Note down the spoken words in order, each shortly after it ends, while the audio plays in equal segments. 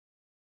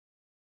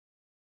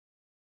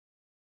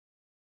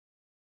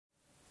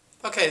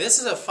Okay, this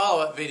is a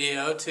follow-up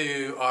video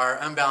to our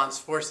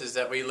unbalanced forces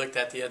that we looked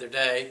at the other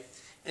day.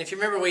 And if you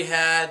remember, we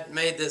had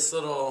made this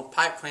little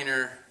pipe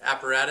cleaner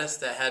apparatus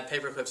that had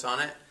paper clips on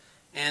it.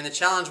 And the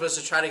challenge was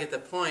to try to get the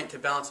point to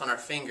balance on our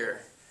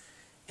finger.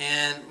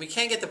 And we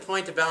can't get the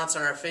point to balance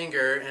on our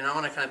finger, and I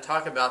want to kind of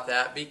talk about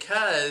that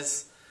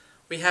because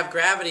we have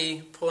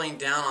gravity pulling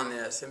down on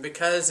this. And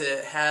because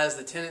it has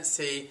the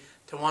tendency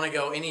to want to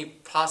go any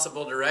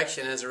possible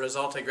direction as a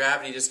result of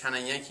gravity just kind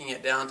of yanking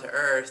it down to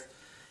Earth,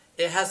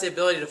 it has the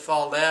ability to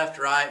fall left,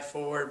 right,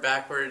 forward,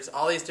 backwards,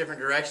 all these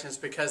different directions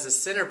because the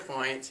center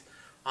point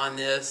on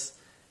this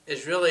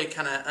is really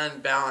kind of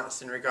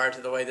unbalanced in regard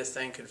to the way this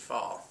thing could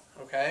fall.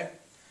 Okay?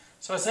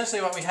 So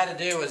essentially what we had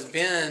to do was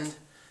bend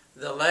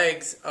the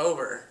legs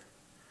over.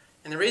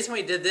 And the reason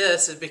we did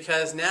this is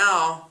because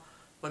now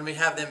when we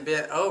have them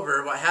bent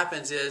over, what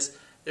happens is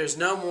there's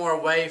no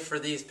more way for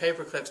these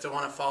paper clips to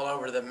want to fall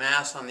over the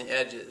mass on the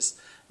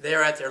edges.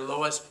 They're at their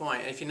lowest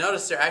point. And if you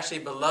notice, they're actually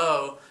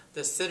below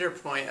the center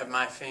point of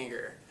my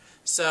finger.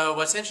 So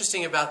what's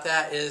interesting about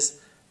that is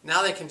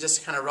now they can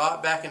just kind of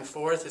rock back and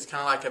forth. It's kind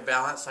of like a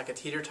balance, like a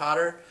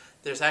teeter-totter.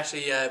 There's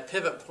actually a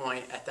pivot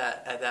point at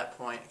that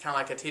point, kind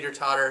of like a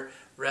teeter-totter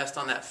rest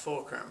on that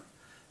fulcrum.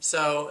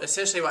 So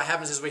essentially what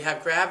happens is we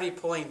have gravity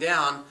pulling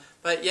down,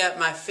 but yet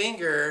my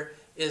finger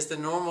is the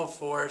normal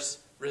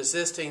force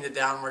resisting the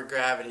downward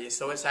gravity.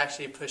 So it's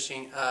actually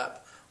pushing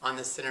up on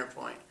the center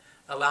point,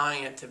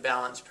 allowing it to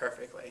balance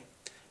perfectly.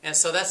 And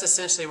so that's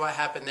essentially what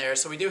happened there.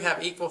 So we do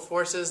have equal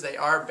forces. They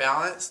are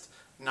balanced,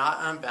 not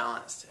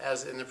unbalanced,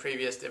 as in the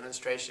previous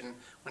demonstration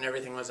when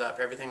everything was up.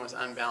 Everything was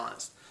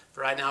unbalanced.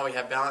 But right now we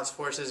have balanced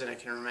forces and it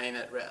can remain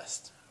at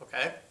rest.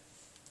 Okay?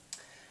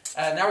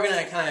 Now we're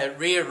going to kind of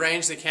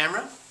rearrange the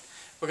camera.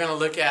 We're going to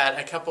look at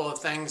a couple of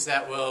things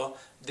that will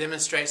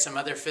demonstrate some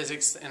other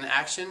physics in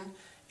action.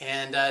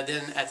 And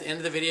then at the end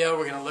of the video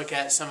we're going to look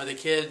at some of the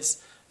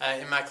kids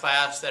in my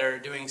class that are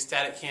doing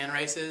static can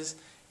races.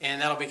 And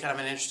that'll be kind of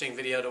an interesting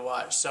video to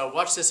watch. So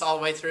watch this all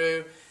the way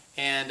through,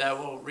 and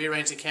we'll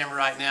rearrange the camera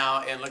right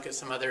now and look at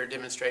some other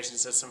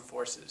demonstrations of some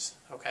forces.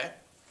 Okay?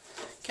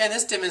 Okay, in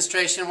this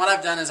demonstration, what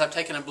I've done is I've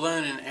taken a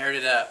balloon and aired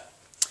it up.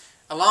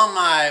 Along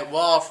my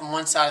wall from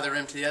one side of the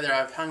room to the other,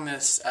 I've hung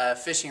this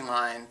fishing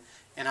line,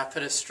 and I've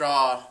put a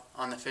straw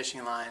on the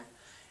fishing line.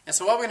 And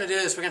so what we're going to do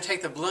is we're going to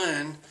take the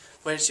balloon,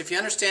 which if you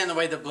understand the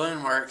way the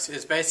balloon works,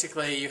 is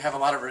basically you have a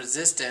lot of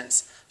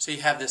resistance. So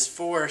you have this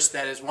force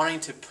that is wanting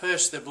to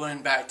push the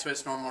balloon back to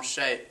its normal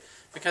shape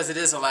because it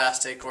is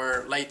elastic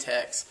or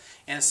latex.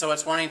 And so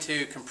it's wanting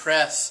to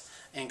compress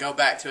and go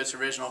back to its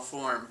original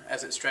form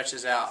as it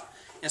stretches out.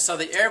 And so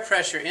the air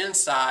pressure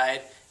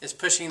inside is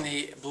pushing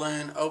the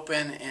balloon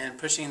open and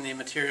pushing the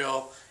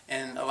material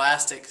and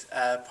elastic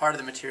part of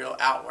the material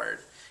outward.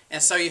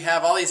 And so you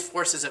have all these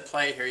forces at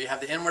play here. You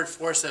have the inward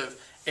force of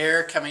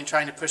air coming,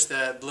 trying to push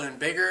the balloon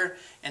bigger,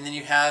 and then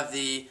you have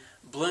the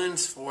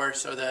balloon's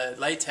force, or the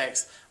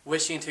latex,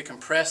 wishing to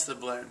compress the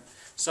balloon.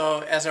 So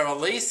as I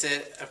release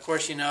it, of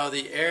course you know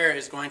the air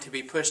is going to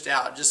be pushed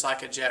out just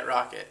like a jet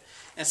rocket.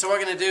 And so what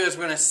we're going to do is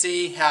we're going to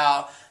see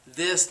how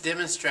this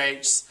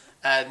demonstrates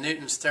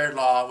Newton's third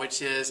law,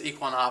 which is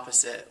equal and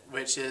opposite,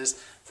 which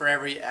is for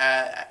every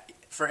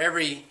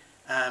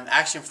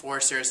action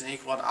force there is an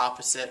equal and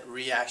opposite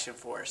reaction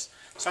force.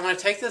 So I'm going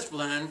to take this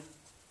balloon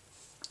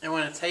and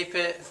we're going to tape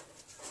it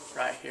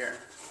right here.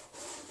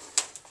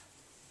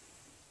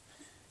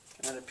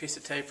 Another piece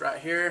of tape right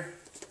here.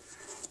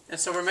 And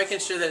so we're making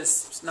sure that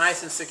it's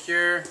nice and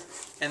secure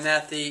and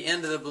that the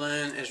end of the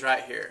balloon is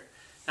right here.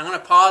 Now I'm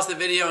going to pause the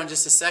video in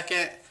just a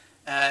second.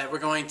 We're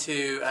going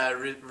to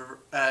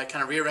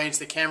kind of rearrange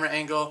the camera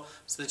angle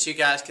so that you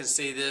guys can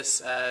see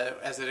this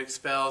as it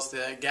expels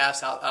the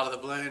gas out of the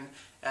balloon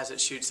as it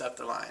shoots up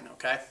the line.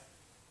 Okay?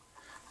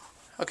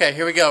 Okay,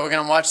 here we go. We're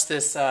going to watch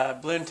this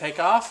balloon take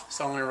off.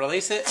 So I'm going to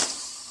release it.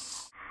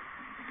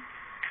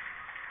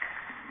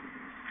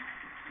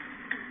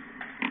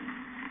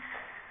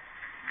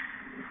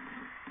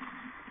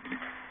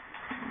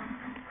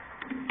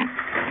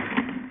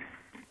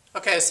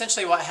 Okay,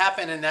 essentially what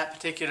happened in that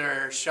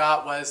particular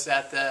shot was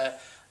that the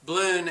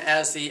balloon,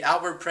 as the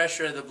outward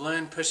pressure of the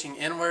balloon pushing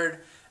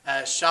inward,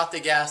 shot the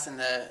gas in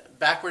the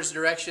backwards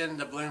direction,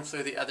 the balloon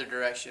flew the other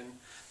direction.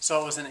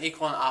 So it was an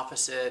equal and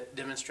opposite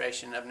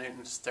demonstration of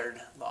Newton's third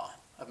law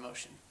of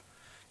motion.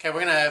 Okay,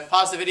 we're going to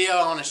pause the video.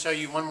 I want to show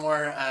you one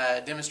more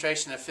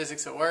demonstration of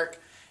physics at work,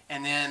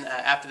 and then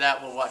after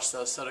that we'll watch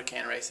those soda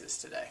can races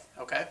today.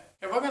 Okay?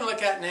 And what we're going to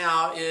look at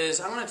now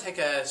is I'm going to take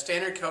a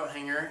standard coat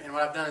hanger, and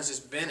what I've done is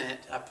just bent it.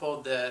 I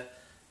pulled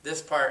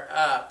this part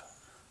up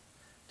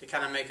to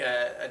kind of make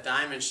a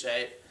diamond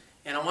shape,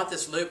 and I want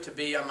this loop to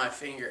be on my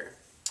finger.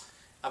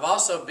 I've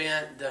also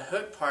bent the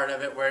hook part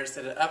of it where it's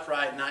at an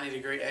upright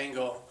 90-degree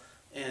angle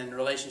in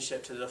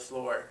relationship to the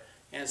floor.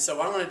 And so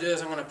what I'm going to do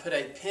is I'm going to put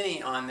a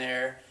penny on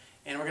there,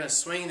 and we're going to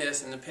swing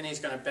this, and the penny's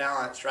going to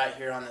balance right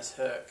here on this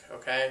hook.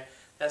 Okay?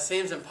 That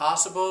seems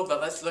impossible,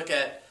 but let's look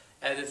at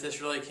if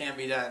this really can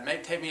be done. It may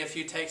take me a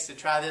few takes to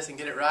try this and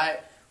get it right.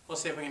 We'll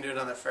see if we can do it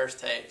on the first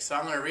take. So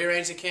I'm going to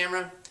rearrange the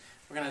camera.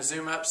 We're going to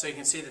zoom up so you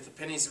can see that the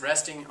penny's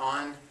resting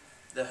on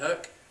the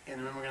hook,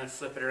 and then we're going to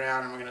flip it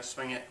around and we're going to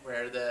swing it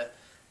where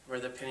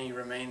the penny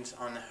remains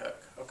on the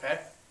hook. Okay?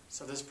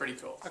 So this is pretty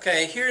cool.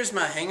 Okay, here's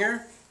my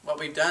hanger. What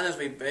we've done is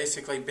we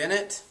basically bent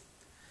it,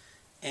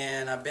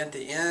 and I bent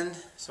the end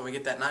so we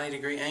get that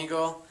 90-degree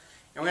angle.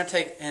 And we're going to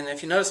take, and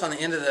if you notice on the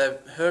end of the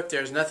hook,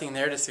 there's nothing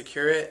there to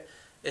secure it.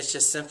 It's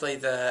just simply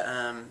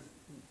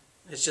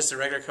it's just a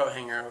regular coat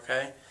hanger,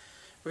 okay?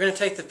 We're going to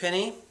take the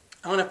penny.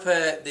 I'm going to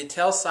put the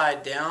tail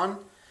side down.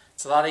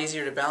 It's a lot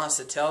easier to balance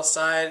the tail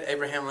side.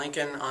 Abraham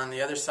Lincoln on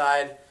the other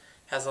side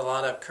has a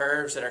lot of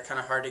curves that are kind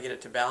of hard to get it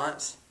to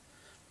balance.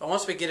 But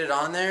once we get it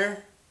on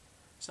there,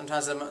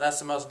 sometimes that's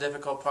the most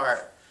difficult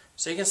part.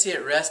 So you can see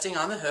it resting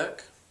on the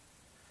hook.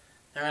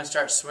 Now we're going to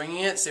start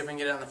swinging it, see if we can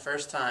get it on the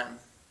first time.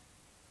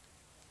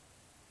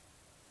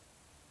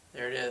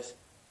 There it is.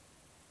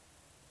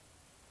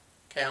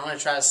 Okay, I'm going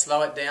to try to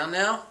slow it down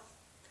now.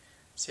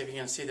 See if you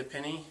can see the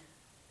penny.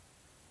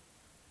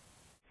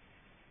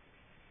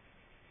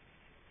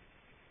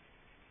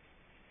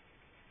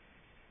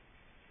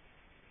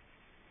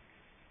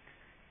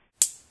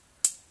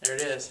 There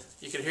it is.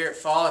 You could hear it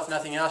fall. If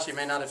nothing else, you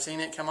may not have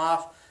seen it come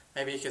off.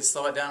 Maybe you could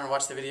slow it down and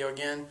watch the video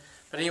again.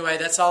 But anyway,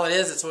 that's all it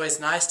is. It's always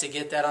nice to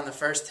get that on the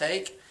first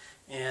take.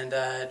 And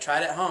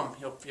try it at home.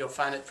 You'll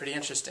find it pretty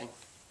interesting.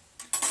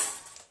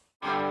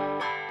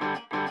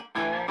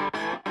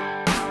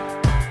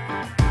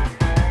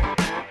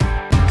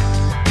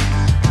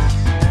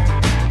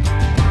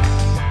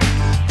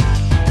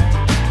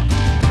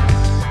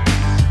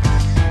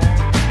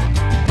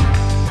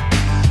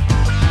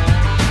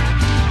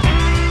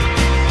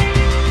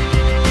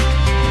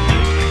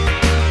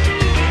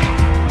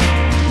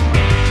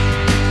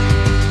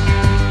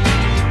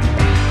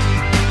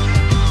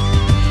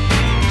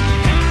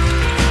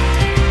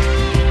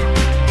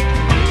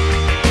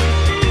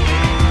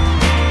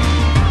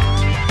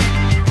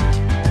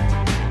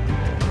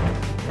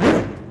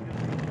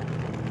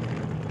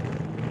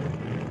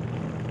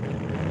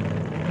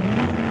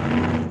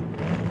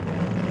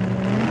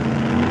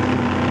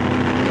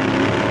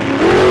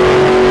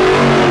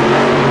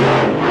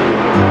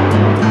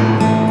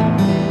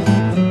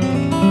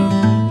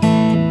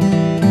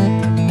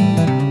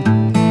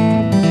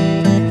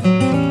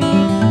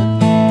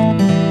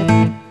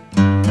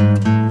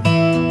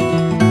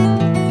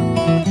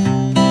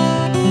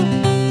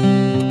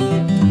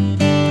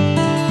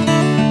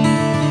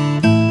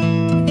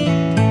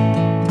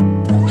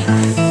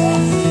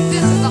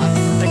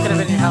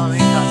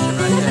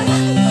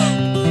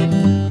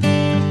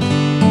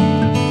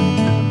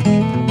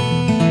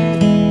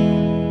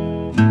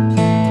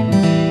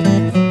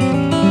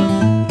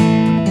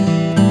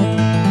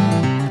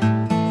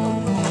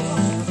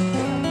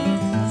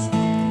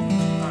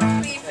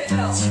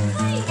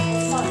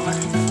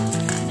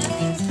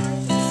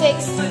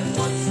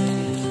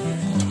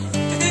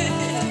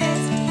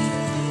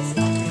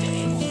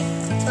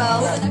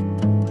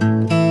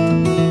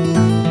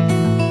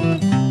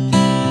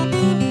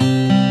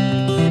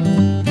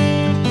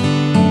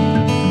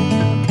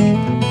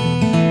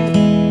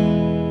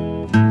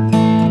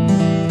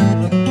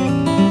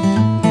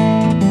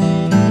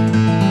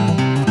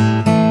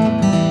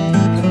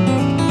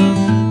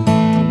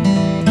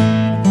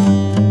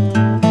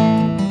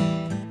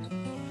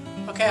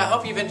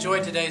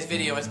 Enjoyed today's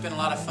video. It's been a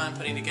lot of fun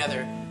putting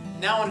together.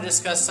 Now I want to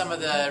discuss some of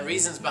the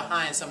reasons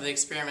behind some of the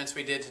experiments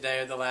we did today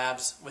at the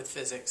labs with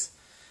physics.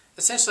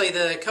 Essentially,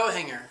 the coat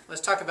hanger. Let's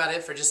talk about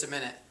it for just a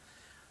minute.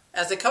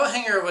 As the coat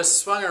hanger was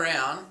swung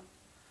around,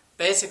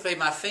 basically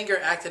my finger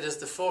acted as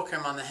the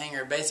fulcrum on the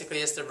hanger. Basically,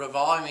 it's the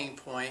revolving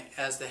point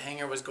as the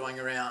hanger was going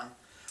around.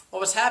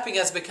 What was happening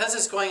is because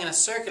it's going in a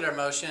circular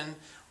motion,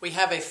 we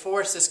have a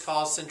force that's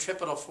called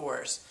centripetal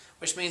force,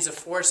 which means a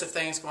force of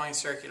things going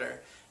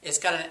circular. It's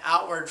got an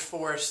outward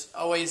force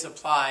always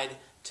applied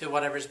to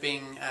whatever's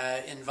being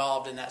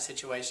involved in that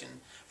situation.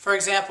 For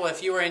example,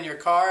 if you were in your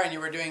car and you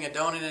were doing a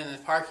donut in the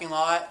parking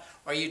lot,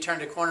 or you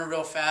turned a corner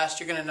real fast,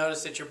 you're going to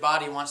notice that your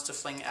body wants to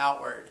fling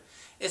outward.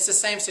 It's the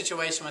same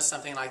situation with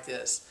something like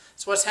this.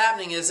 So what's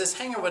happening is this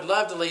hanger would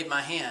love to leave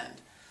my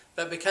hand,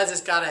 but because it's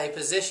got a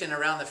position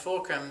around the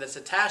fulcrum that's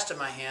attached to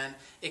my hand,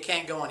 it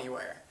can't go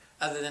anywhere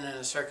other than in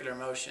a circular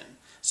motion.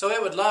 So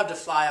it would love to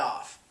fly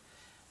off.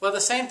 Well, the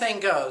same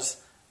thing goes.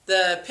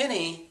 The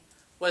penny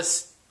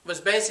was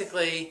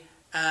basically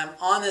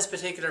on this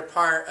particular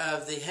part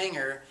of the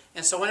hanger,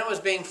 and so when it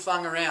was being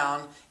flung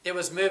around, it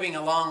was moving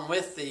along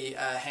with the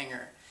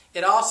hanger.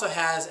 It also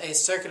has a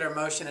circular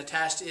motion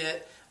attached to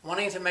it,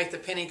 wanting to make the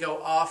penny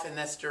go off in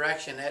this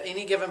direction at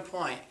any given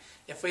point.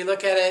 If we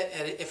look at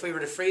it, if we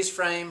were to freeze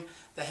frame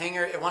the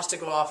hanger, it wants to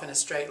go off in a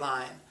straight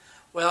line.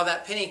 Well,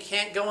 that penny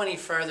can't go any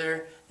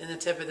further than the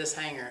tip of this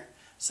hanger.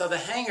 So the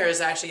hanger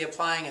is actually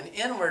applying an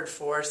inward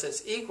force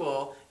that's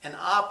equal and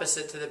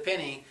opposite to the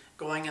penny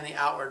going in the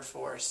outward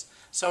force.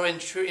 So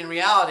in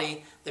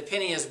reality, the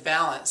penny is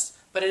balanced,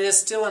 but it is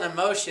still in a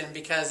motion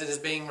because it is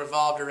being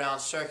revolved around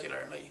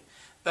circularly.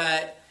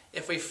 But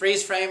if we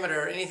freeze frame it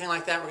or anything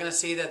like that, we're going to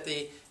see that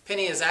the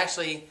penny is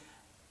actually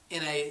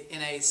in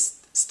a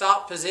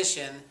stop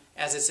position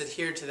as it's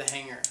adhered to the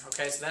hanger.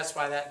 Okay, so that's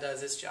why that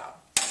does its job.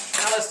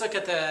 Now let's look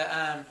at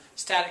the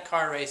static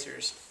car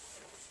racers.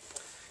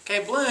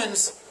 Okay,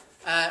 balloons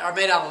are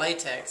made out of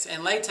latex,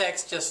 and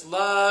latex just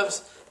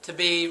loves to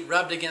be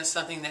rubbed against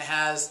something that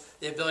has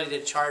the ability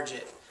to charge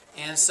it.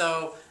 And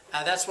so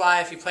that's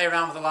why if you play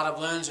around with a lot of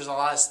balloons, there's a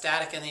lot of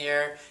static in the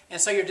air. And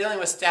so you're dealing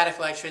with static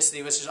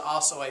electricity, which is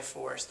also a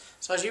force.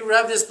 So as you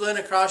rub this balloon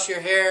across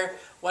your hair,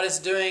 what it's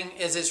doing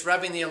is it's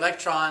rubbing the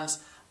electrons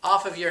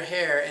off of your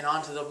hair and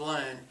onto the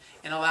balloon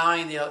and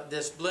allowing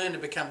this balloon to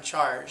become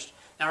charged.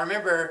 Now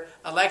remember,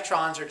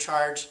 electrons are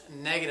charged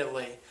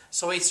negatively.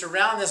 So we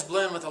surround this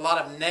balloon with a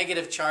lot of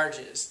negative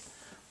charges.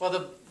 Well,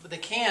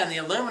 the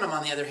aluminum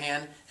on the other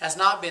hand, has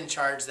not been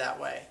charged that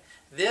way.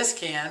 This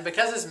can,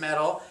 because it's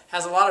metal,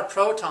 has a lot of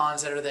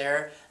protons that are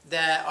there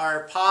that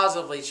are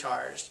positively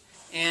charged.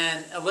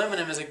 And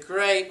aluminum is a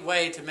great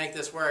way to make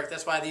this work.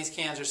 That's why these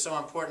cans are so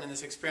important in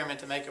this experiment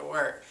to make it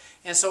work.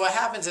 And so what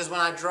happens is when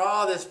I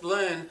draw this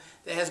balloon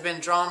that has been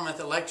drawn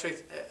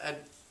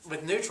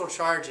with neutral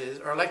charges,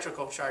 or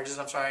electrical charges,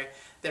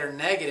 that are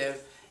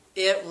negative,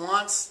 it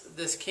wants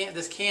this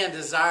can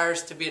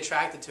desires to be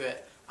attracted to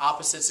it.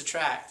 Opposites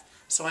attract.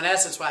 So in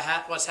essence,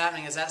 what's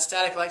happening is that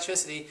static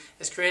electricity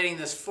is creating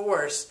this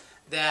force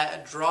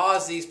that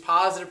draws these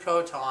positive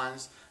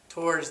protons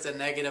towards the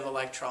negative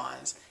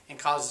electrons and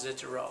causes it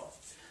to roll.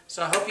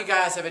 So I hope you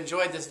guys have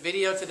enjoyed this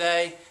video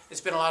today.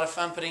 It's been a lot of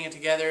fun putting it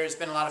together. It's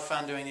been a lot of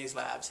fun doing these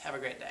labs. Have a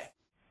great day.